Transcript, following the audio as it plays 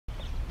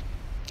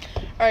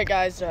Alright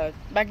guys,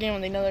 back again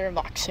with another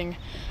unboxing.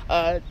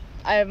 I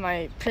have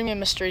my premium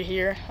mystery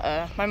here.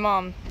 My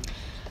mom,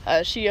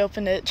 she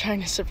opened it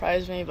trying to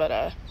surprise me,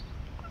 but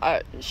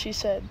she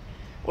said,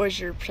 "Where's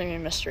your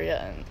premium mystery?"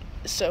 And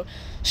so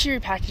she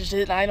repackaged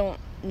it, and I don't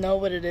know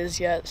what it is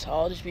yet, so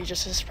I'll just be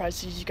just as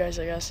surprised as you guys,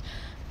 I guess.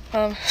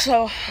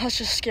 So let's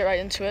just get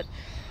right into it.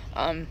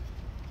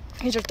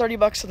 These are 30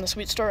 bucks in the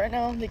sweet store right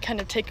now. They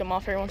kind of take them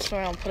off every once in a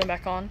while and put them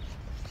back on.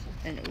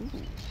 And ooh.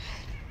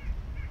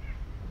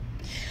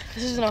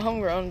 This isn't a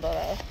homegrown,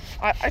 but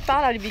I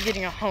thought I'd be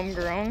getting a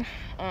homegrown,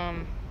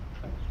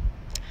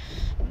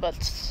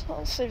 but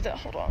I'll save that.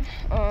 Hold on.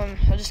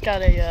 I just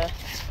got a,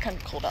 it's kind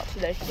of cold out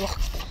today. Ugh.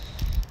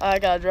 I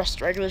got a dressed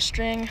regular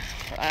string.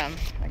 I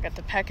got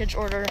the package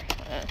order.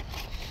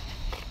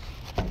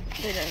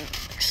 They didn't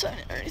sign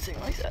it or anything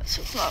like that,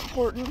 so it's not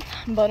important.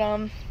 But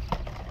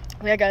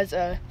yeah, guys. Ooh,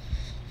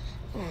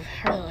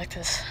 I really like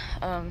this.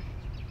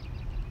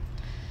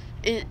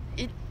 It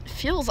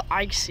feels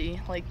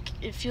icy. Like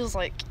it feels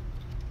like,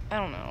 I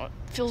don't know.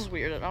 It feels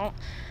weird. I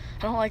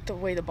don't like the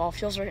way the ball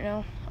feels right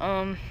now.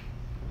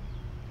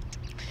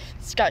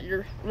 It's got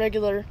your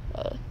regular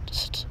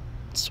just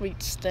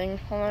sweets thing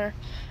on there,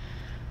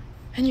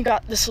 and you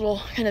got this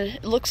little kind of,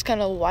 it looks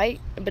kind of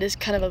white, but it's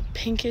kind of a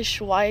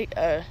pinkish white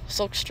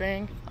silk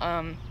string.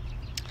 And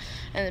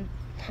then,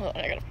 hold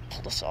on, I gotta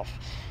pull this off.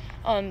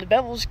 The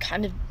bevel's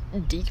kind of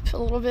deep a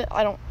little bit.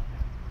 I don't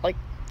like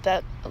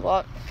that a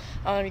lot.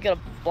 You got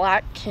a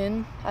black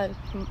kin, a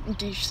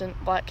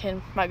decent black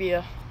kin, might be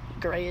a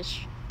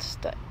grayish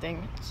that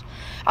thing.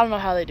 I don't know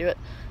how they do it,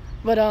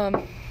 but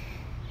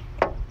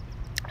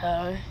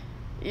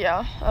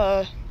yeah.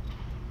 Hold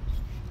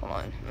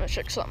on, I'm gonna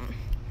check something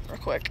real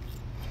quick.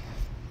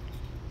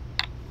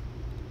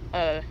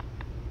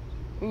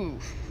 Ooh,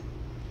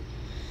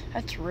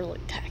 that's really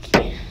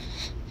tacky.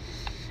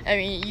 I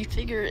mean, you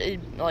figure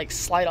it'd like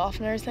slide off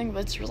and everything,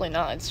 but it's really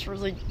not. It's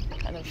really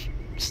kind of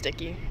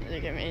sticky. I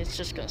mean, it's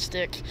just gonna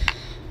stick.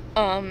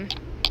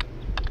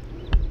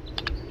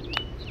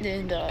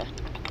 And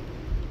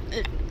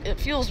it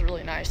feels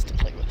really nice to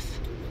play with.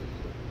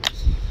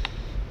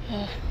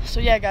 So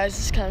yeah, guys,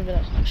 this has kind of been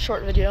a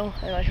short video,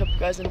 and I hope you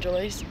guys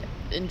enjoyed.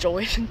 And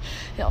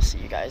I'll see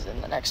you guys in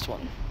the next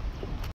one.